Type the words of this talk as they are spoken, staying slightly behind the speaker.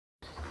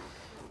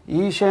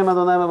Yhi Shem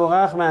Adonai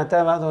Mevorach Me'ata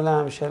V'ad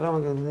Olam. Shalom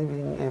and good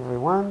evening,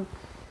 everyone.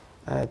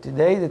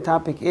 Today the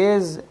topic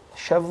is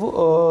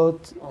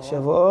Shavuot.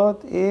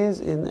 Shavuot is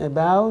in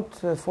about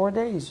 4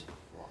 days.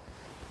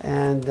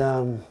 And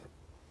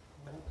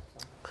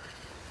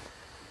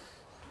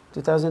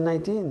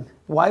 2019.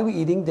 Why are we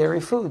eating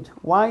dairy food?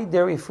 Why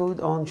dairy food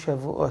on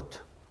Shavuot?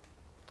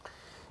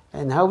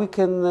 And how we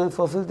can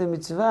fulfill the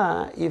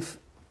mitzvah if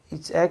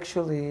it's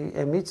actually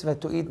a mitzvah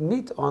to eat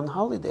meat on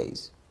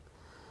holidays.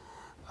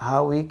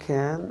 How we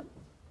can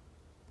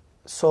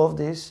solve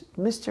this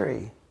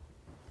mystery.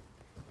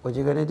 What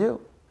you're going to do.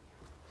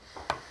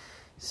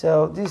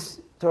 So this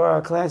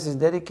Torah class is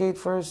dedicated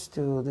first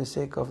to the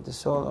sake of the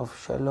soul of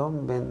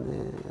Shalom ben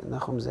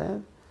Nachum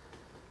Zev.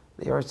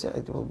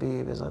 It will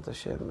be, Bezrat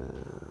Hashem,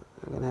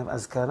 we're going to have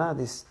Azkara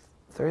this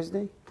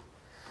Thursday.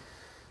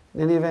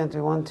 In any event,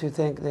 we want to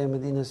thank the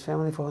Medina's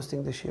family for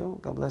hosting the shiur.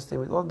 God bless them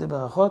with all the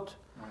barachot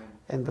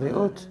and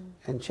briut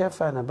and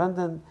shefa and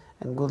abundance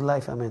and good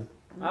life. Amen.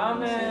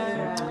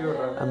 Amen.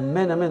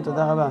 Amen. Amen.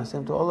 Toda rabba.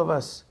 Same to all of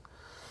us.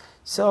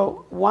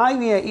 So, why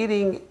we are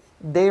eating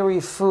dairy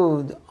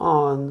food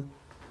on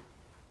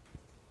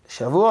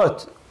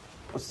Shavuot?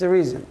 What's the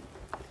reason?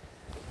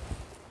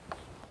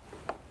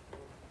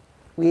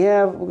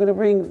 We're going to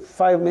bring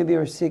 5 maybe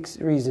or 6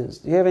 reasons.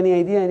 Do you have any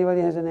idea? Anybody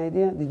has an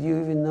idea? Did you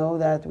even know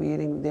that we're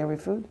eating dairy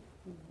food?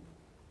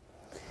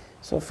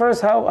 So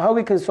first, how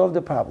we can solve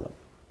the problem?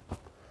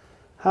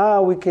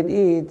 How we can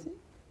eat?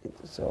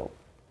 So,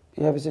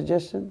 you have a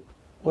suggestion?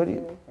 What do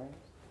you?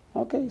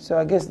 Okay, so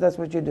I guess that's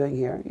what you're doing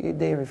here. Eat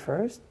dairy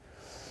first,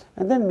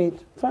 and then meat.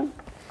 Fine.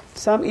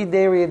 Some eat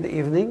dairy in the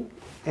evening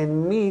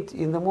and meat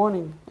in the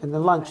morning, in the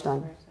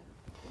lunchtime,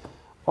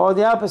 or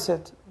the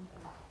opposite.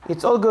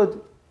 It's all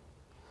good.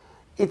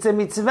 It's a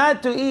mitzvah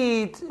to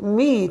eat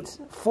meat,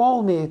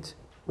 fall meat,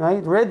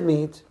 right? Red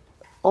meat,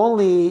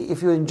 only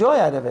if you enjoy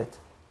out of it.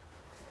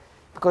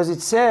 Because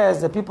it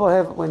says that people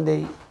have,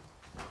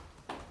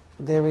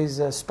 there is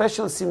a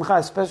special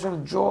simcha, special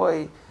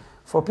joy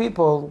for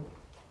people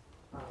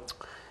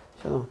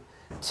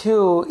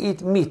to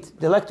eat meat.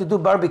 They like to do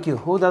barbecue.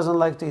 Who doesn't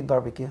like to eat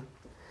barbecue?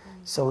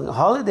 So when a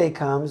holiday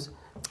comes,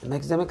 it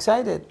makes them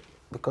excited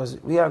because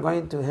we are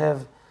going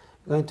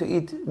to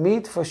eat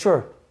meat for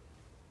sure.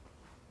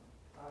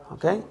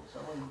 Okay,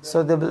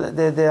 so the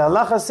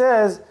halacha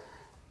says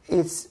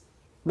it's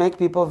make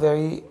people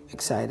very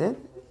excited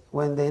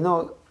when they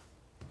know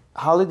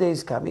holiday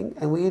is coming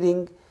and we're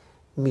eating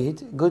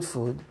meat, good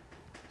food,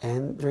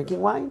 and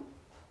drinking wine.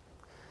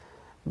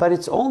 But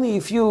it's only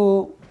if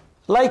you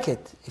like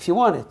it, if you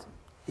want it.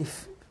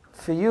 If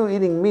for you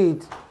eating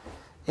meat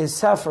is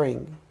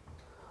suffering,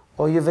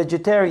 or you're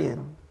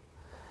vegetarian,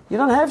 you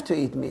don't have to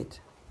eat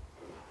meat.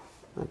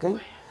 Okay,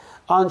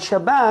 on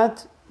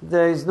Shabbat.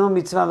 There is no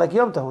mitzvah like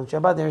Yom Tov. On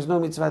Shabbat, there is no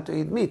mitzvah to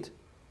eat meat.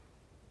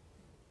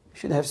 You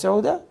should have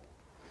Seudah.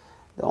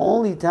 The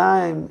only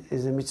time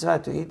is a mitzvah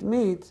to eat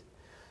meat,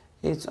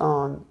 it's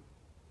on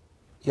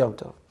Yom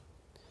Tov.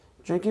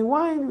 Drinking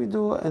wine, we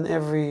do on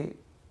every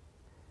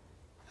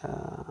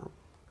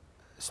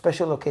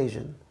special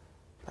occasion.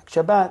 Like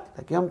Shabbat,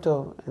 like Yom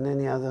Tov, and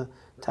any other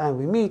time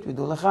we meet, we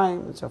do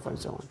l'chaim, and so forth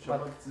and so on.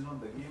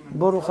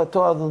 Baruch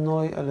atah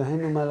Adonai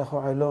Eloheinu melech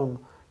ha'olam,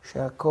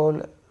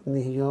 she'akol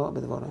nihyo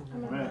b'dvoro.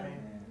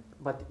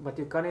 But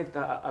you can eat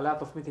a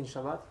lot of meat in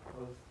Shabbat?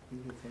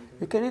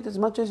 You can eat as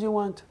much as you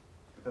want.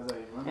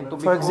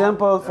 For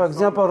example,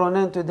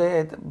 Ronen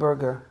today ate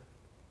burger.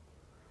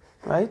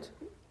 Right?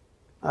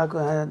 How do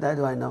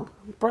I know?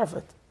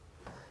 Prophet.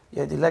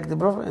 You like the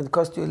burger and it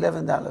cost you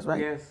 $11, right?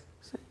 Yes.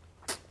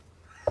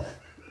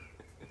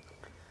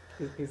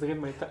 He's read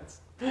my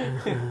thoughts.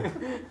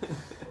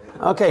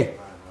 Okay.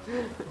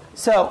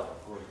 So,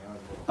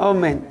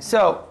 amen.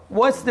 So,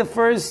 what's the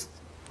first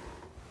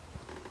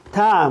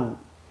time,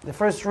 the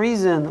first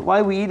reason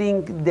why we're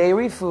eating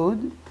dairy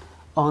food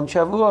on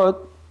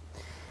Shavuot?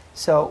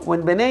 So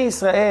when Bnei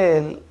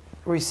Israel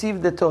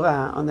received the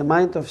Torah on the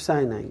Mount of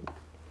Sinai,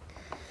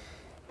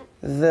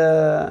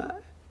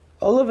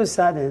 all of a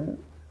sudden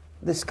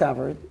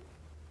discovered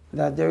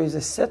that there is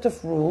a set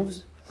of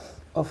rules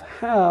of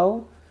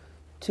how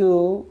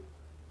to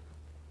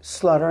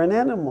slaughter an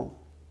animal.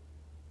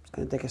 It's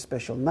going to take a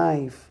special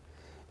knife,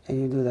 and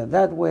you do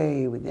that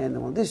way, with the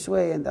animal this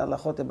way, and the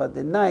halachot about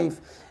the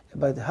knife,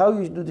 about how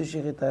you do the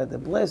shechita, the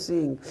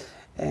blessing,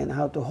 and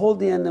how to hold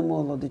the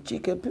animal or the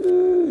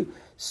chicken.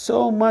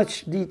 So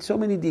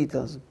many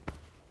details.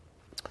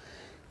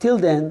 Till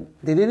then,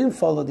 they didn't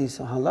follow this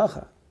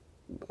halacha.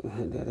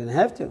 They didn't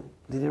have to.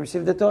 They didn't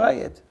receive the Torah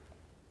yet.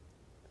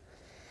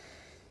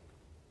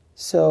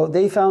 So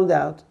they found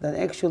out that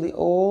actually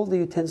all the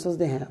utensils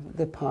they have,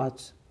 the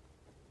pots,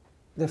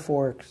 the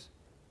forks,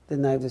 the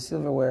knife, the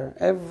silverware,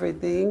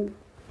 everything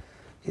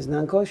is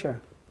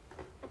non-kosher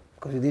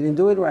because we didn't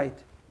do it right.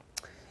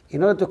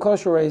 In order to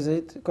kosherize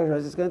it,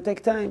 it's going to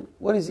take time.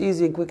 What is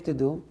easy and quick to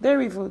do?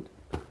 Dairy food.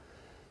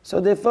 So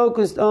they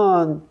focused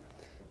on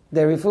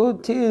dairy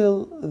food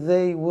till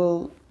they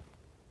will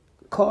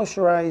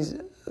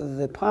kosherize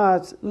the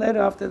pots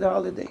later after the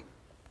holiday.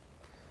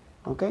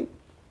 Okay?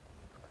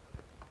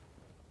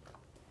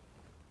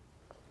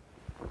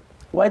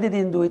 Why they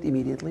didn't do it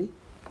immediately?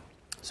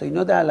 So you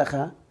know the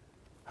halacha.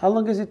 How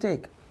long does it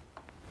take?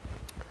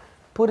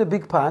 Put a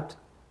big pot.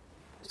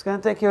 It's going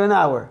to take you an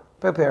hour.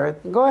 Prepare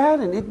it. And go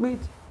ahead and eat meat.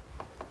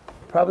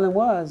 Problem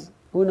was,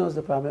 who knows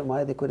the problem?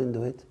 Why they couldn't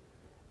do it?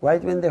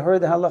 Right when they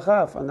heard the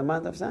halacha on the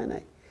Mount of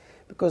Sinai.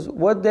 Because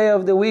what day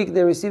of the week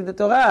they received the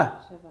Torah?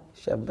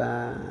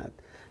 Shabbat.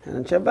 And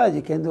on Shabbat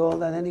you can't do all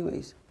that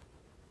anyways.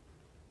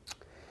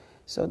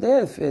 So they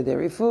have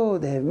dairy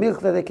food, they have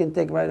milk that they can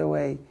take right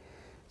away.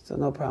 So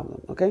no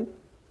problem, okay?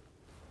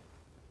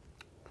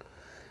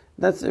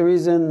 That's the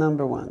reason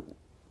number one.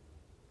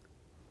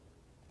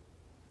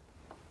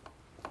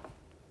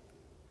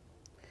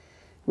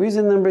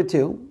 Reason number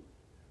two,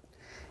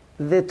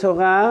 the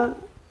Torah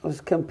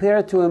was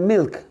compared to a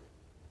milk.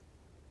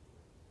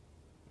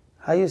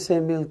 How you say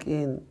milk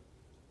in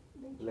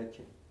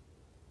Leche.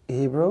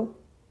 Hebrew?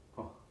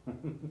 Oh.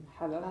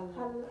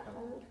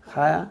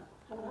 Chalav.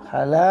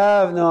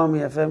 Chalav, Naomi,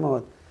 יפה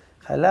מאוד.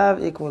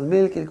 Chalav equal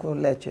milk equal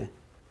leche.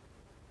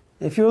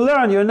 If you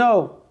learn, you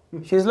know.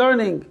 She's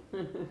learning.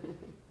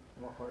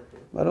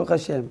 Baruch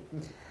Hashem.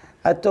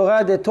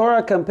 The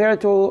Torah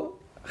compared to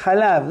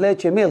chalav,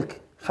 leche, milk.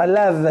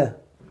 Chalav.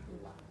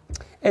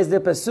 As the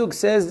pasuk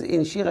says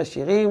in Shir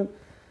HaShirim,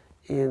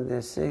 in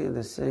the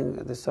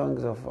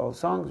songs of all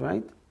songs,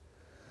 right?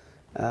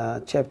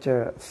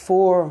 Chapter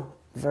 4,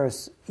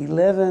 verse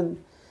 11.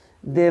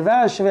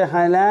 Devash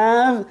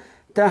v'chalav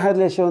tachat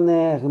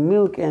leshonech,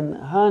 milk and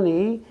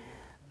honey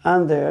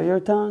under your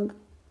tongue.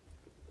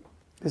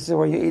 This is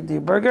where you eat the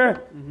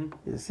burger.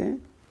 Mm-hmm. You see?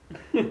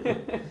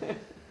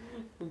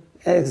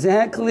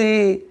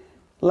 Exactly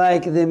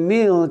like the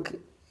milk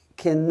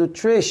can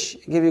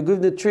give you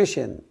good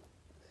nutrition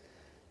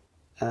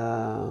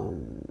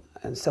and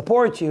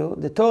support you.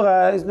 The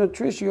Torah is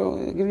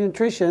nutrition, give you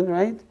nutrition,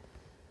 right?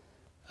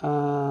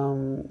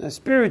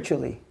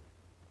 Spiritually.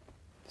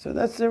 So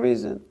that's the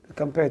reason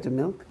compared to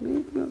milk.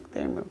 Milk,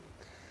 dairy milk.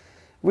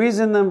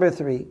 Reason number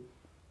three.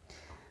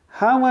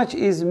 How much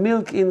is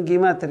milk in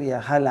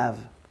Gematria, halav?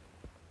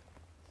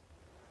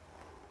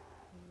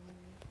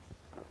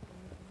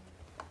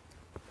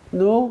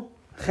 No,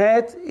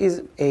 chet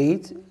is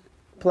 8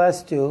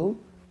 plus 2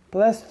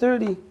 plus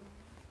 30.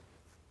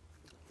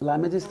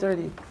 Lamed is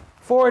 30.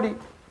 40.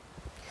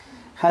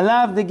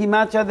 Halav, the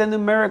Gematria, the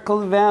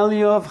numerical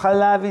value of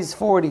halav is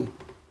 40.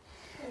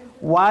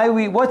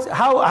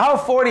 How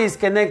 40 is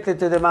connected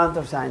to the Mount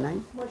of Sinai?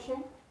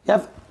 Moshe?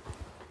 Yep.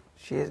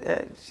 She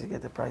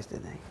got the prize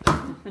today.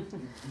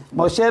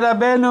 Moshe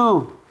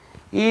Rabbeinu,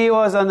 he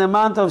was on the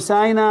Mount of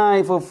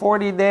Sinai for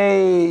 40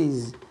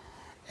 days.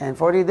 And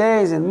 40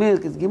 days in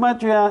milk is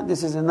Gematria.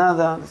 This is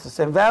it's the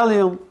same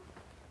value.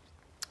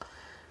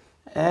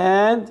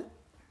 And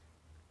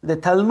the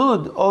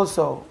Talmud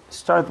also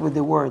starts with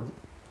the word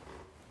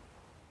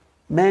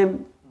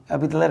Mem,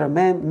 with the letter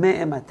Mem,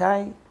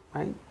 Me'ematai,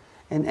 right?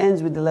 And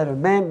ends with the letter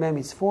Mem. Mem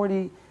is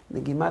 40. The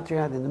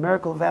Gematria, the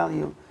numerical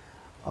value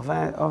of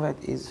it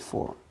is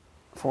 40.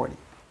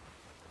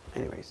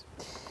 Anyways.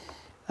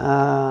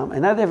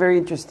 Another very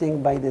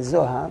interesting by the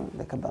Zohar,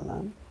 the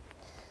Kabbalah.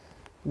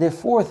 The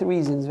fourth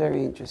reason is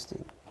very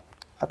interesting.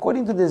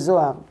 According to the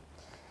Zohar,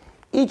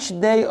 each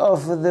day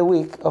of the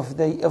week, of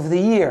the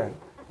year,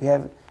 we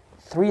have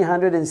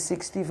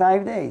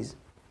 365 days.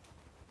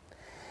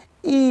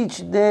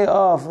 Each day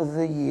of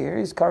the year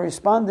is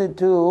corresponded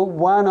to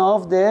one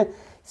of the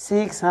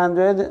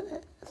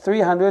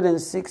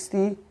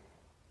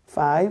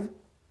 365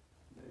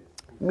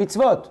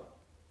 mitzvot.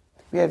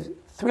 We have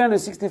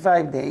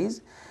 365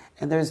 days,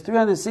 and there's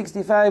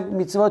 365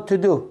 mitzvot to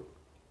do.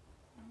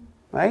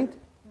 Right?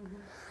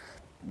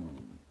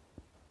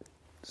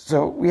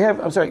 So we have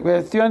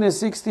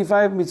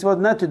 365 mitzvot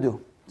not to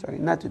do. We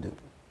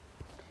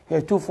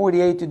have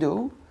 248 to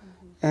do,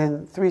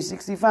 and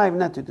 365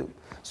 not to do.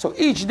 So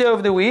each day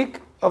of the week,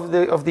 of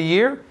the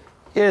year,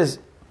 is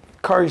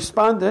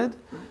corresponded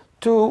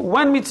to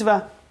one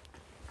mitzvah.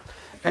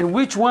 And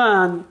which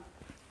one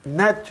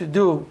not to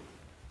do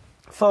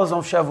falls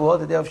on Shavuot,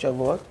 the day of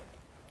Shavuot.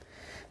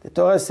 The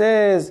Torah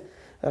says,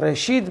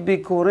 Reshit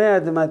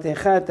bikurei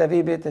admatecha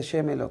tavi bet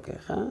Hashem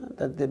Elokecha.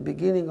 That the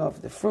beginning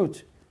of the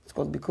fruit, it's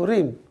called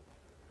bikurim.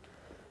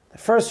 The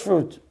first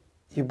fruit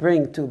you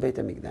bring to Beit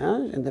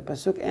HaMikdash, and the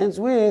pasuk ends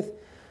with,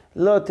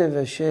 Lo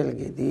tevashel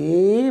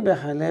gedi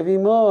b'chalev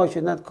imo.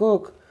 Should not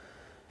cook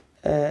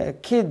a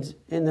kid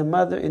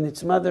in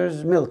its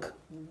mother's milk.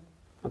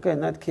 Okay,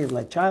 not kid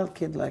like child,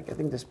 kid like, I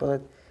think they spell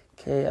it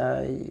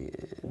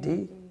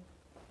K-I-D.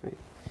 Right.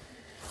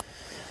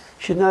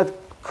 Should not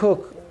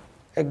cook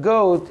a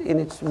goat in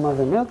its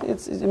mother milk.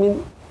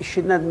 You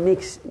should not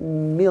mix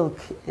milk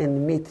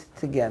and meat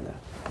together.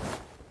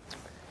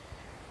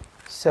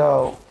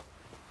 So,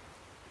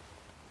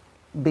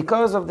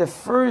 because of the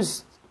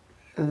first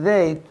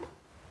day,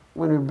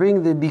 when we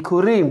bring the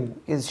Bikurim,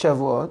 is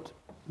Shavuot,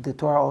 the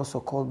Torah also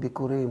called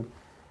Bikurim,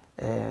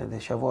 the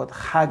Shavuot,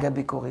 Chag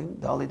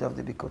HaBikurim, the holiday of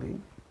the Bikurim.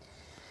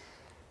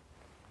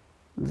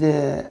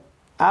 The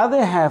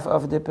other half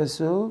of the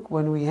pasuk,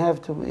 when we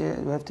have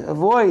to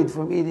avoid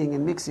from eating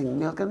and mixing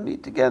milk and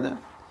meat together,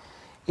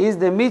 is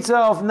the mitzvah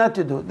of not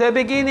to do. The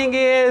beginning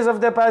is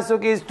of the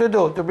pasuk is to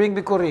do, to bring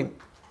bikurim.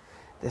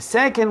 The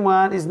second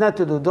one is not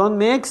to do. Don't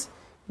mix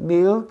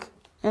milk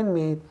and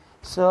meat.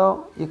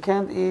 So you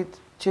can't eat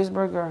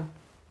cheeseburger.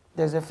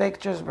 There's a fake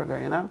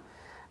cheeseburger, you know.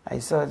 I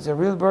saw it's a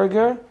real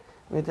burger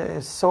with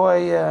a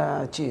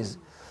soy cheese.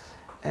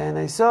 And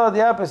I saw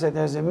the opposite.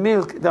 There's a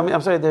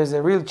there's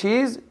a real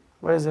cheese,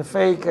 whereas a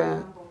fake...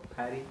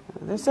 Patty.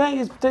 They're saying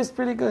it tastes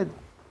pretty good.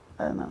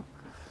 I don't know.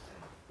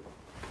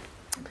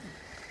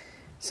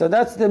 So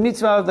that's the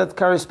mitzvah that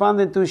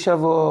corresponded to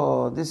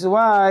Shavuot. This is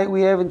why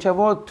we have in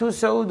Shavuot 2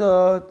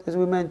 seudot, as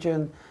we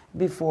mentioned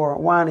before.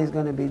 One is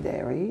going to be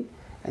dairy,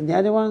 and the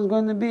other one is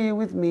going to be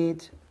with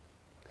meat.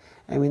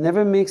 And we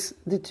never mix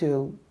the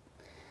two.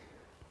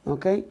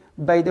 Okay?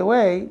 By the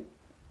way,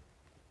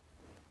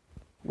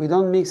 we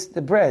don't mix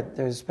the bread.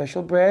 There's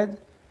special bread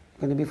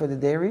going to be for the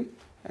dairy,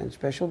 and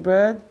special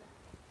bread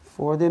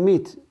for the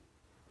meat.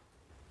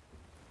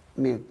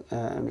 We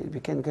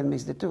can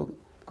mix the two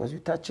because you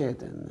touch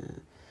it,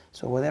 and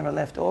so whatever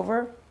left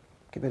over,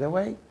 keep it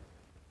away.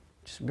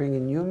 Just bring a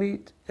new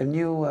meat, a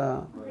new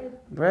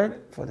bread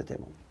for the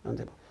table, on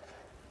the table.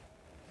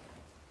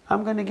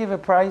 I'm going to give a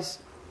prize,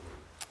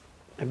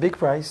 a big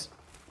prize,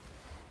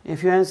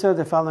 if you answer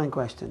the following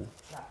question.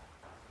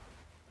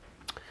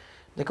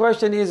 The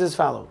question is as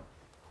follows.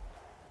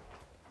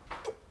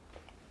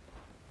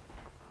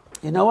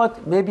 You know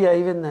what? Maybe I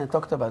even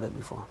talked about it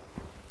before.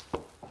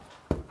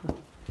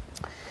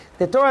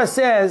 The Torah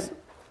says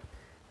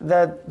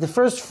that the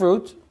first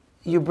fruit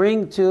you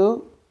bring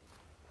to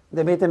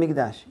the Beit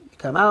HaMikdash. You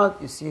come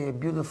out, you see a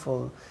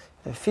beautiful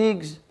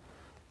figs,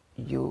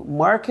 you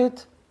mark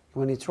it.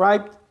 When it's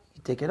ripe,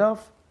 you take it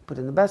off, put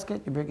it in the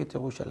basket, you bring it to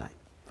Yerushalayim.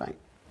 Fine.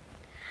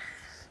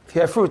 If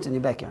you have fruit in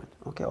your backyard,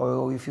 okay,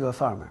 or if you're a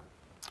farmer.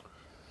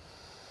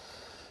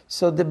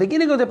 So the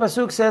beginning of the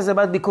pasuk says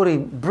about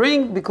bikurim.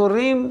 Bring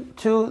bikurim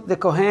to the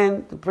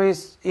kohen, the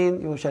priest in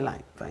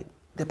Yerushalayim. Fine.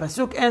 The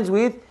pasuk ends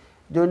with,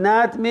 do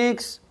not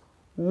mix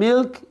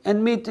milk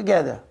and meat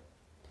together.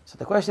 So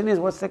the question is,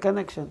 what's the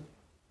connection?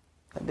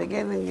 The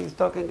beginning is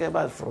talking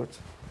about fruits.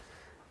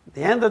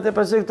 The end of the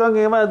pasuk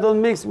talking about don't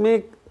mix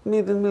meat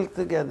and milk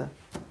together.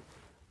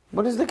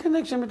 What is the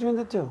connection between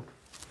the two?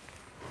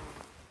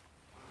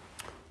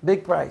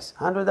 Big price,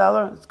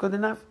 $100. It's good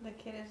enough. The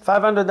kid is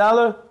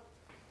 $500.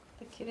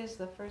 the kid is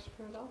the first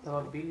fruit also.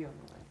 About billion.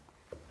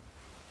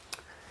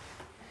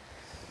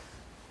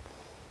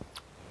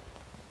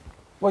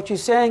 What you're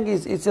saying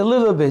is, it's a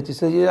little bit. You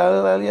say,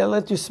 I'll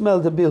let you smell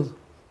the bill.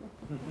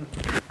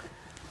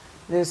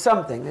 There's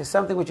something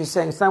what you're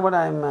saying. It's not what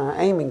I'm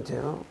aiming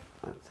to.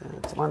 But,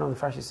 it's one of the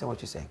Farshis saying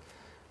what you're saying.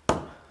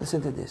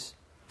 Listen to this.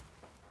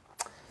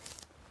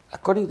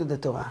 According to the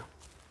Torah,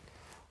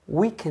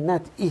 we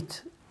cannot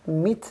eat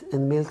meat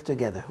and milk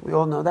together. We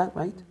all know that,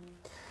 right?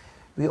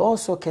 We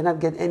also cannot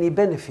get any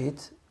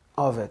benefit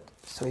of it.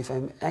 So if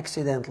I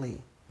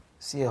accidentally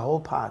see a whole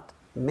pot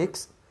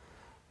mixed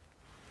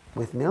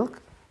with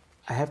milk,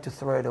 I have to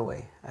throw it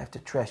away. I have to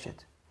trash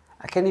it.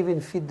 I can't even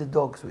feed the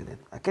dogs with it.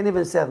 I can't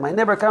even sell it. My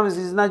neighbor comes,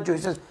 he's not Jewish.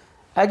 He says,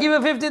 I give you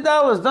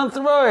 $50, don't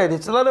throw it.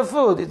 It's a lot of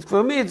food.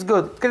 For me, it's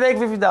good. Can I take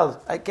 $50?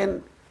 I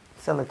can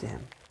sell it to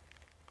him.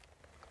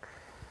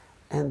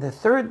 And the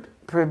third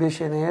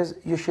prohibition is,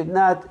 you should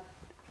not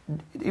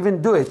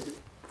even do it,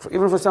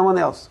 even for someone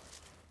else.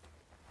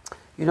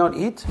 You don't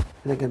eat,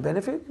 you don't get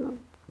benefit, you know.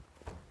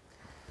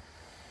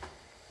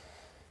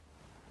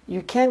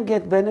 You can't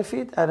get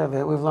benefit out of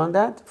it. We've learned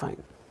that?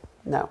 Fine.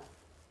 Now,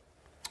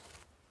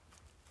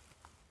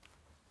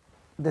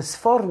 the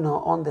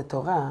Sforno on the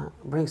Torah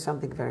brings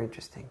something very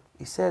interesting.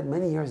 He said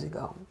many years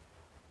ago,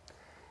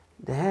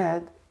 they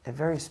had a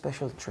very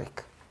special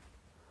trick.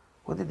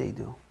 What did they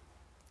do?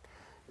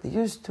 They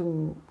used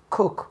to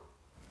cook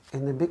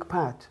in a big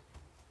pot,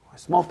 or a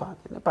small pot,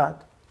 in a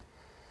pot,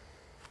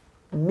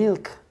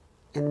 milk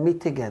and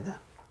meat together,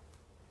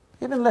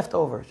 even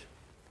leftovers.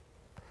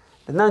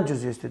 The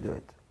non-Jews used to do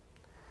it.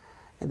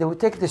 And they would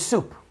take the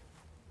soup,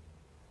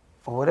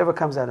 or whatever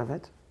comes out of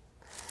it,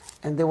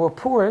 and they will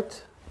pour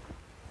it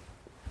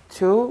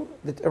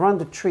around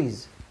the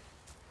trees.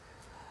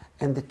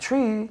 And the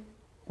tree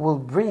will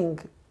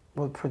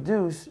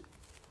produce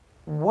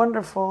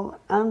wonderful,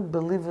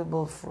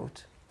 unbelievable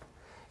fruit.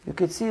 You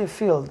could see a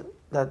field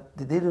that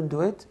they didn't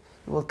do it.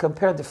 You will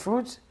compare the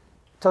fruits,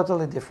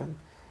 totally different.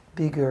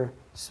 Bigger,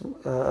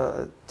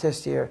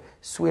 tastier,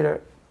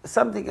 sweeter,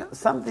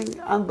 something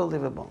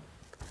unbelievable.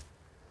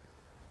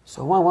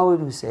 So what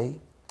would we say?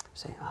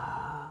 Say,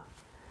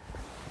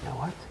 you know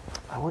what?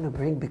 I want to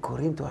bring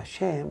bikurim to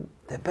Hashem,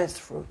 the best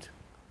fruit.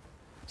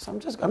 So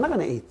I'm not going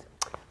to eat.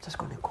 I'm just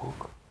going to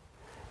cook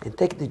and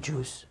take the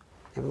juice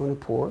and we're going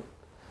to pour.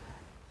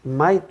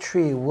 My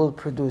tree will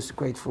produce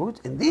great fruit,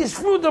 and these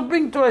fruit I'll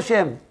bring to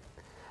Hashem.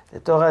 The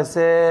Torah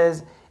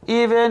says,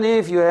 even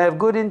if you have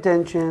good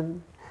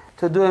intention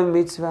to do a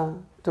mitzvah,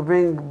 to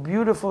bring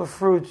beautiful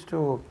fruit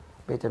to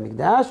Beit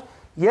HaMikdash,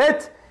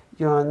 yet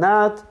you are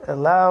not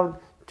allowed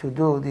to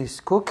do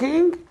this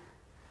cooking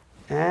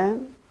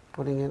and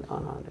putting it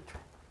on the tree.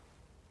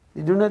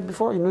 You do that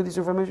before? You knew this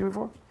information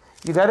before?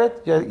 You got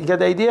it? You got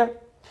the idea?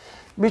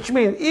 Which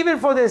means, even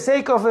for the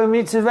sake of a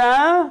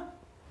mitzvah,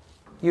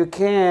 you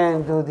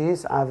can do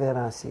this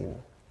avera sin.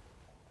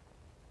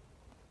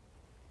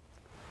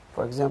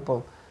 For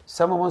example,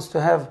 someone wants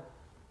to have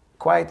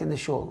quiet in the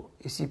shul.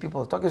 You see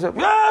people talking, so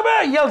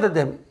yelled at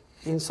them,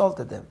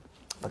 insulted them.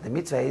 But the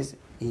mitzvah is,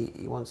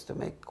 he wants to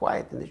make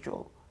quiet in the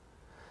shul.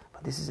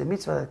 But this is a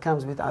mitzvah that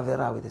comes with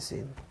avera, with a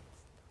sin.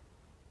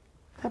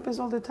 It happens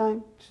all the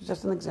time. It's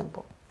just an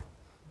example.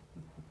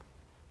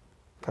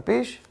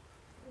 Capish?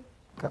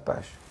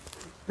 Kapash.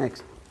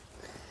 Next.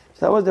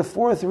 So that was the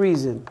fourth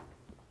reason.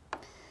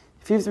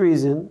 Fifth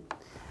reason,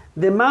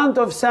 the Mount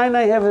of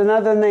Sinai have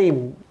another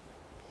name.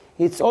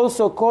 It's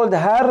also called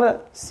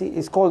Har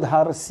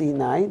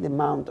Sinai, the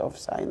Mount of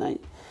Sinai,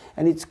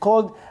 and it's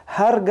called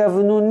Har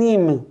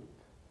Gavnunim.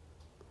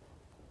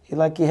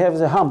 Like he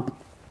has a hump.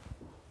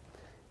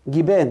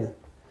 Giben.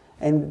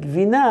 And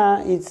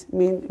Gvina,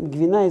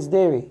 Gvina is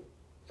dairy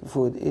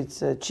food.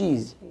 It's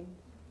cheese,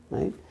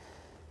 right?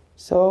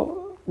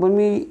 So when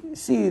we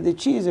see the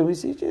cheese, and we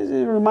see cheese,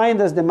 it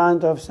reminds us the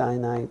Mount of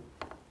Sinai.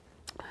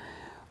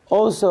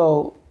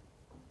 Also,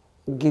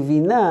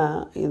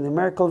 Gvina in the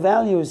numerical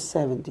value is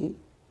 70,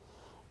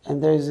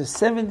 and there's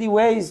 70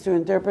 ways to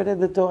interpret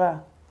the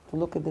Torah, to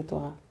look at the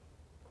Torah.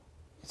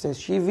 It says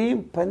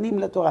Shivim Panim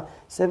la Torah,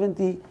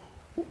 70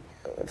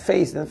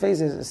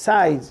 faces,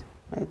 sides,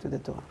 right, to the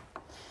Torah.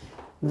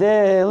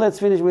 Let's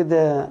finish with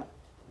the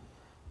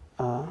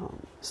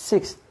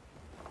sixth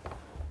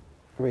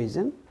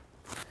reason.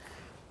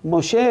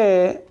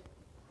 Moshe,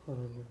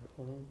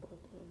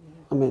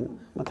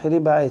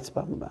 מתחילים בעץ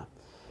פעם הבאה.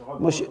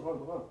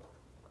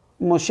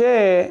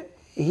 Moshe,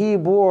 he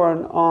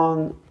born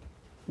on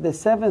the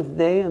seventh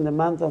day in the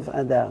month of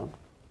Adar.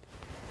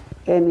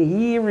 And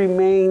he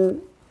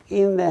remained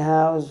in the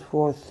house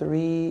for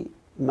 3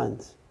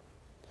 months.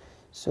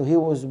 So he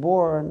was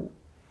born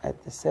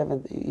at the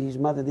seventh. His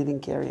mother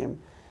didn't carry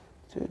him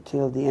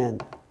till the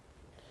end.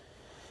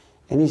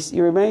 And he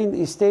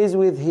stays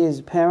with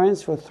his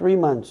parents for 3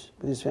 months,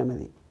 with his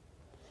family.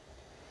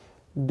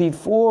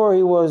 Before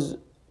he was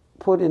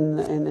put in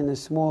a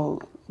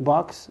small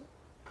box,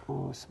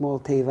 or small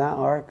teva,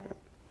 ark,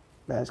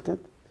 basket,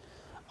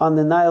 on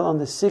the Nile on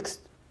the 6th,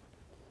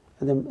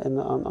 and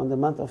on the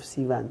month of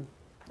Sivan,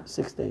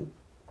 6th day.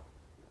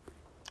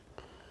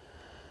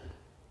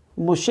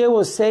 Moshe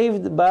was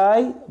saved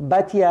by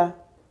Batya,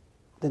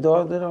 the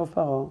daughter of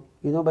Pharaoh.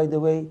 You know, by the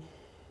way,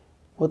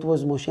 what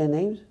was Moshe's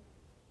names?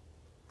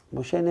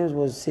 Moshe's names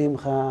was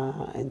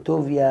Simcha and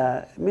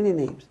Tovia, many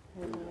names.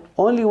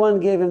 Only one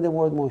gave him the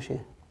word Moshe.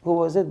 Who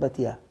was it?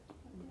 Batya.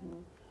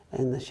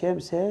 And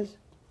Hashem says,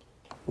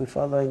 we're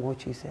following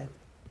what she said.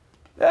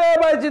 Hey,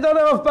 but the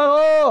daughter of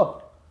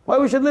Pharaoh! Why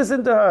we should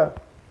listen to her?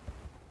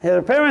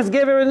 Her parents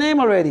gave her a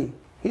name already.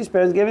 His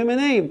parents gave him a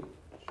name.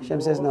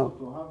 Hashem says no.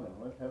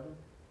 To heaven?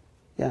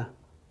 Yeah.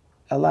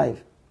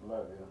 Alive.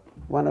 Alive, yeah.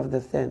 One of the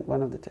 10.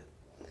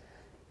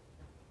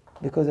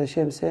 Because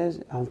Hashem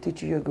says, I'll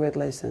teach you a great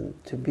lesson,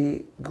 to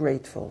be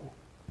grateful.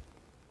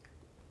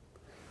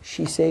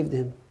 She saved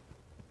him.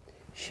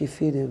 She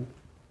fed him.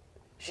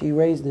 She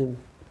raised him.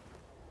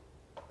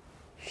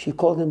 She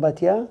called him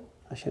Batya.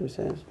 Hashem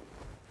says,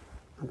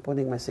 I'm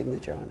putting my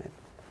signature on it.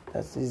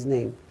 That's his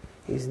name.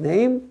 His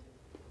name,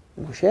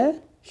 Moshe.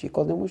 She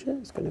called him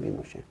Moshe. It's going to be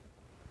Moshe.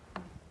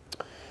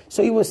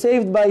 So he was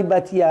saved by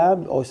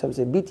Batya, or some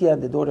say Bitya,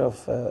 the daughter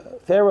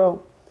of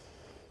Pharaoh.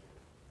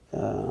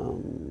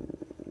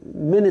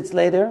 Minutes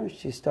later,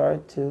 she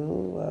started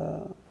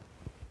to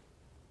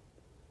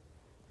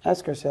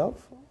ask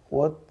herself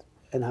what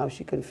and how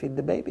she can feed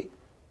the baby.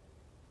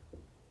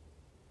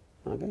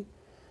 Okay?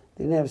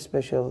 They didn't have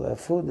special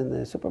food in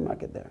the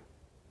supermarket there.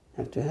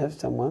 You have to have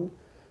someone,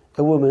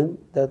 a woman,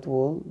 that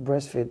will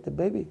breastfeed the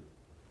baby.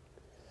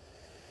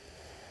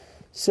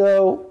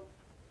 So,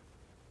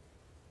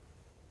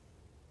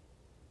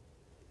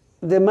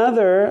 the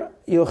mother,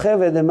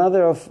 Yocheved, the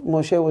mother of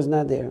Moshe, was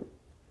not there.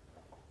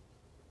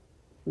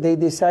 They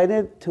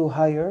decided to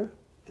hire,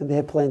 and they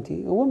had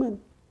plenty, a woman.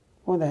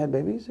 When they had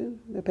babies,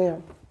 they pay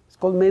her. It's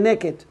called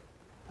meneket.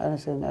 I don't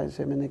say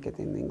meneket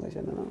in English,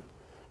 I don't know.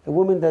 A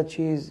woman that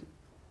she's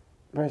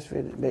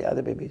breastfeed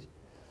other babies.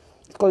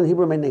 It's called in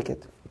Hebrew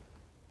meneket.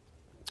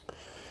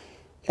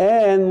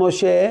 And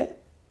Moshe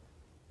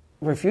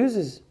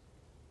refuses.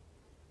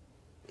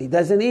 He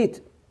doesn't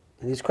eat.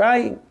 And he's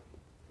crying.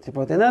 They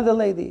brought another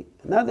lady,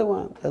 another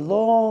one. A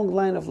long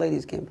line of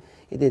ladies came.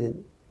 He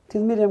didn't.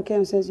 Till Miriam came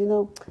and says, you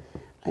know,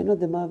 I know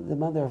the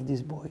mother of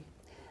this boy.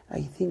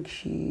 I think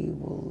she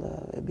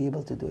will be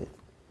able to do it.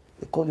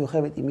 They called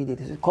Yocheved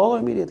immediately. He said, call her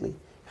immediately.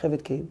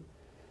 Yocheved came.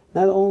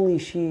 Not only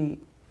she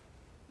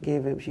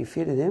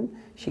fed him,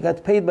 she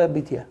got paid by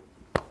Bitya.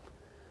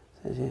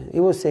 So he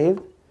was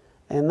saved.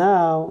 And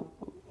now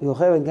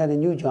Yocheved got a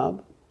new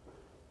job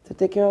to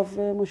take care of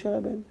Moshe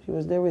Rabbeinu. She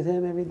was there with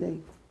him every day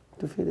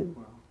to feed him.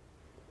 Wow.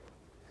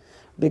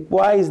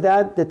 Why is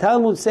that? The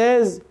Talmud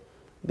says,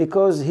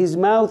 because his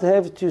mouth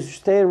have to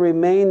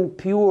remain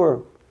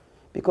pure,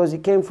 because he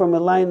came from a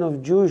line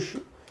of Jewish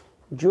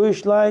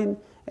line,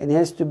 and he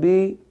has to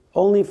be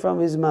only from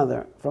his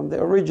mother, from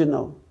the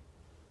original.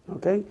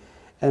 Okay?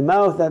 A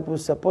mouth that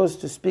was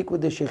supposed to speak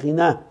with the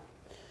Shekhinah,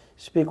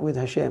 speak with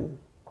Hashem.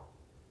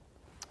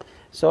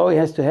 So he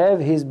has to have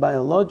his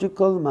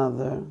biological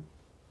mother.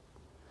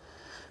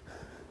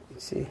 You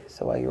see,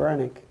 so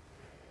ironic.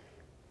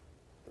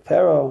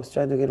 Pharaoh was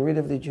trying to get rid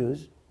of the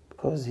Jews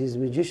because his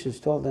magicians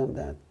told them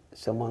that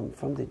someone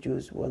from the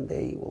Jews one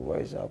day will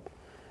rise up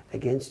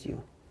against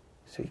you.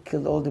 So he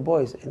killed all the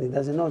boys, and he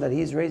doesn't know that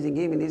he's raising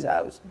him in his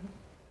house,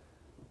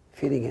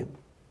 feeding him.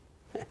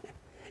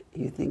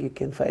 You think you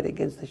can fight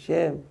against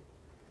Hashem?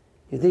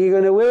 You think you're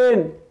going to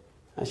win?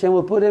 Hashem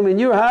will put him in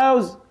your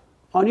house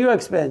on your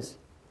expense.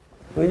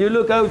 When you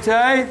look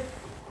outside,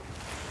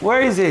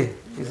 where is he?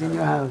 He's in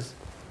your house.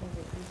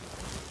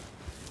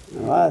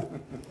 All right.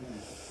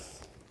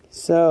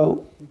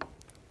 So,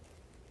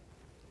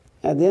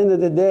 at the end of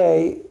the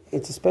day,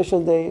 it's a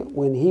special day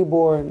when he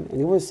born and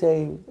he was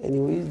saved and he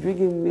was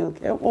drinking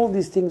milk. All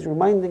these things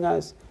reminding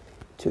us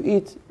to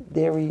eat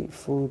dairy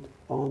food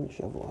on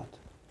Shavuot.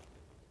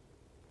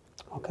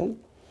 Okay?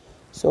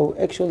 So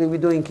actually we're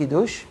doing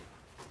Kiddush,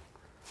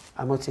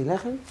 Amotzi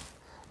Lechem,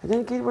 and then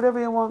you can eat whatever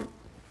you want.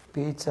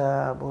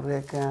 Pizza,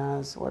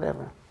 burekas,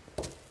 whatever.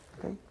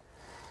 Okay?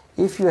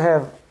 If you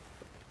have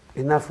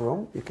enough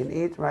room, you can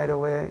eat right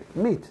away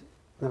meat.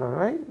 Not all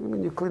right?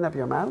 When you clean up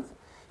your mouth,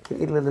 you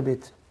can eat a little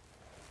bit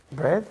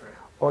bread,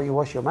 or you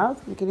wash your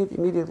mouth, you can eat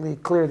immediately,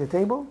 clear the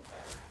table,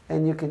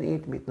 and you can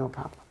eat meat, no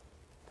problem.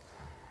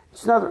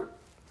 It's not,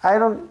 I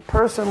don't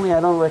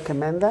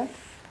recommend that,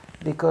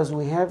 because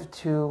we have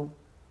to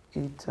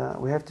eat,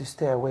 we have to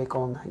stay awake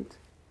all night.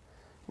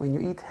 When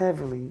you eat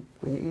heavily,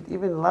 when you eat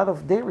even a lot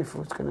of dairy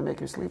food, it's going to make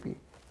you sleepy.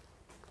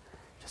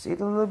 Just eat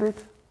a little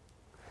bit,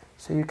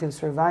 so you can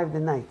survive the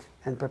night,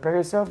 and prepare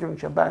yourself during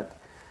Shabbat.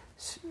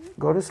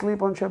 Go to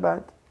sleep on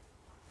Shabbat.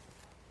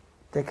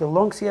 Take a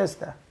long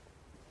siesta.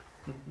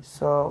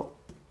 So,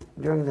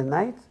 during the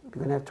night, we're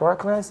going to have Torah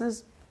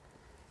classes.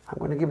 I'm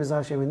going to give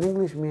Bezrat Hashem in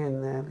English, me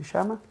and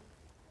Lishama.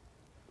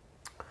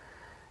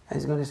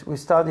 And we're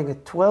starting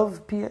at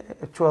 12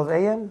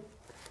 a.m.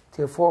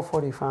 till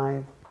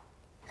 4:45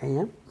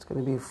 a.m. It's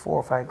going to be 4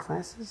 or 5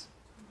 classes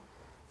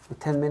with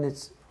 10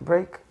 minutes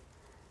break.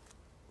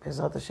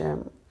 Bezrat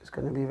Hashem is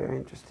going to be very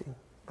interesting.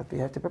 But you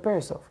have to prepare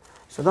yourself.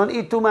 So don't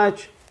eat too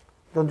much.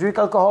 Don't drink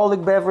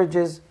alcoholic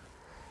beverages.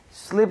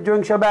 Sleep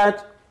during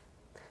Shabbat,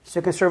 so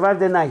you can survive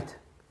the night.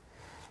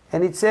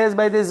 And it says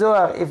by the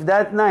Zohar, if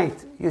that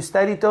night you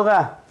study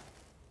Torah,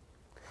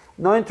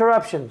 no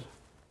interruptions,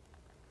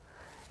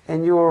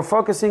 and you are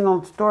focusing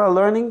on Torah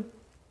learning,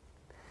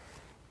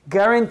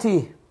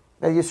 guarantee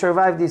that you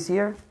survive this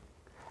year,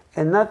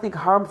 and nothing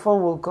harmful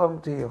will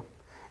come to you.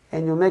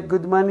 And you make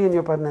good money in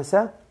your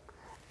parnasah,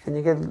 and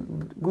you get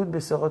good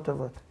besorot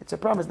tovot. It's a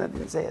promise, that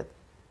didn't say it.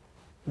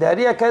 The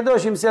Ari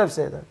HaKadosh himself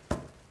said that.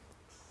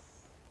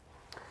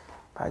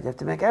 But you have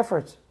to make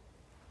efforts.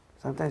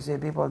 Sometimes you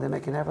see people, they're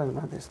making efforts,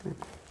 but they sleep.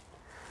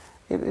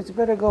 It's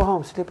better go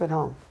home, sleep at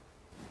home.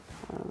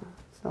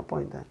 There's no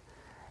point then.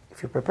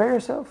 If you prepare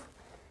yourself,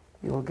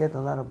 you will get a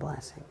lot of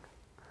blessing.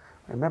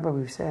 Remember,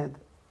 we've said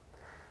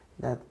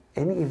that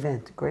any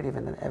event, great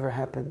event that ever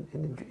happened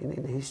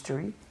in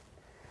history,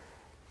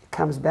 it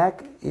comes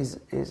back, is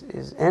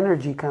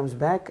energy comes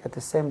back at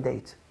the same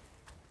date.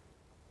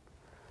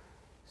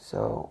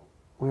 So,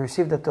 we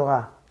received the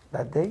Torah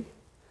that day.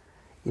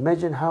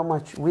 Imagine how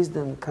much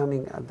wisdom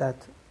coming at that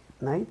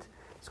night.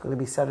 It's going to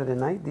be Saturday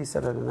night, this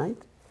Saturday night,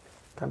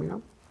 coming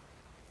up.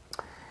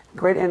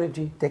 Great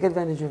energy. Take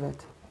advantage of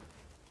it.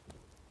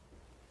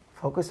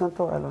 Focus on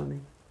Torah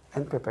learning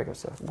and prepare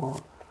yourself more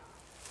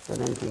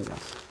than anything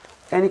else.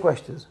 Any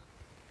questions?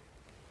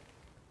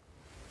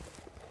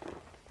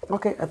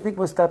 Okay, I think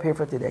we'll stop here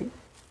for today.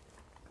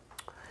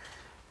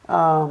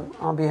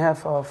 On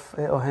behalf of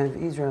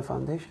Ohev Israel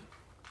Foundation,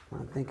 I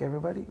want to thank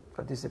everybody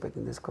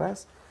participating in this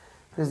class.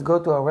 Please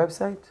go to our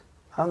website.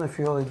 I don't know if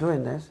you're already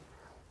doing this,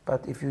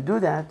 but if you do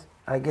that,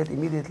 I get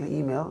immediately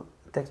email,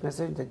 text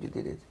message that you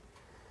did it.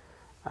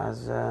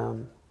 As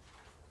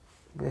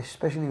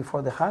especially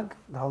before the Chag,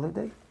 the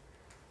holiday,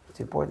 it's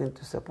important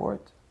to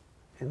support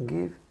and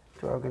give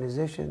to an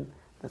organization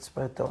that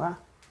spread Torah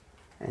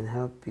and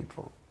help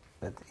people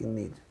that in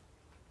need.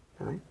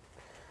 All right?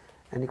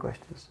 Any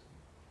questions?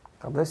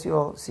 God bless you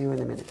all. See you in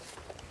a minute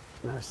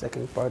in our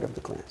second part of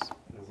the class.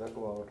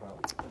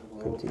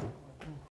 Continue.